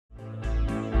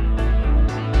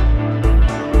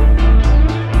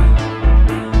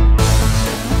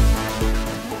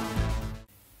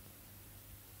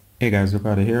Hey guys,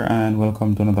 Ricardo here and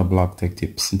welcome to another Blog Tech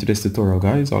Tips. In today's tutorial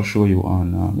guys, I'll show you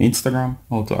on Instagram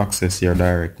how to access your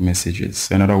direct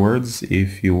messages. In other words,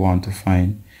 if you want to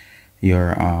find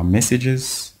your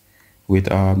messages with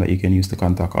that you can use to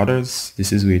contact others,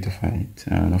 this is where to find it.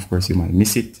 And of course you might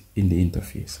miss it in the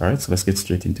interface. Alright, so let's get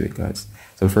straight into it guys.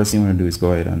 So the first thing you want to do is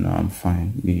go ahead and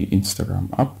find the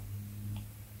Instagram app.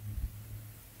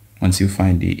 Once you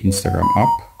find the Instagram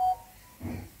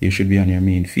app, you should be on your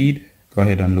main feed. Go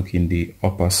ahead and look in the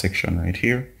upper section right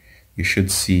here. You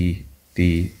should see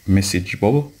the message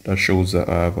bubble that shows that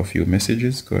I have a few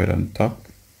messages. Go ahead and tap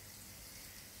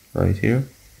right here.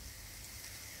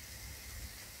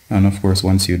 And of course,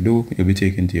 once you do, you'll be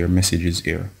taken to your messages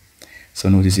here. So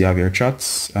notice you have your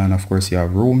chats and of course you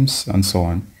have rooms and so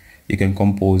on. You can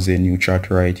compose a new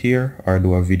chat right here or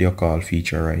do a video call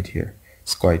feature right here.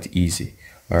 It's quite easy.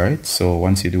 Alright, so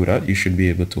once you do that, you should be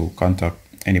able to contact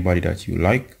anybody that you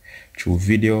like through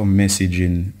video,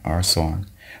 messaging, or so on.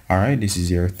 Alright, this is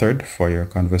your thread for your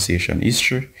conversation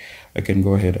history. I can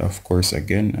go ahead, of course,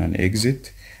 again and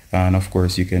exit. And of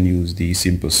course, you can use the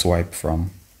simple swipe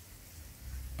from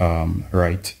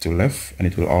right to left, and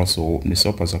it will also open this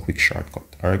up as a quick shortcut.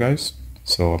 Alright, guys.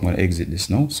 So I'm going to exit this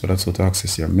now. So that's how to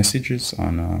access your messages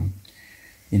on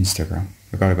Instagram.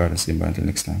 Ricardo Garden, until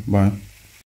next time. Bye.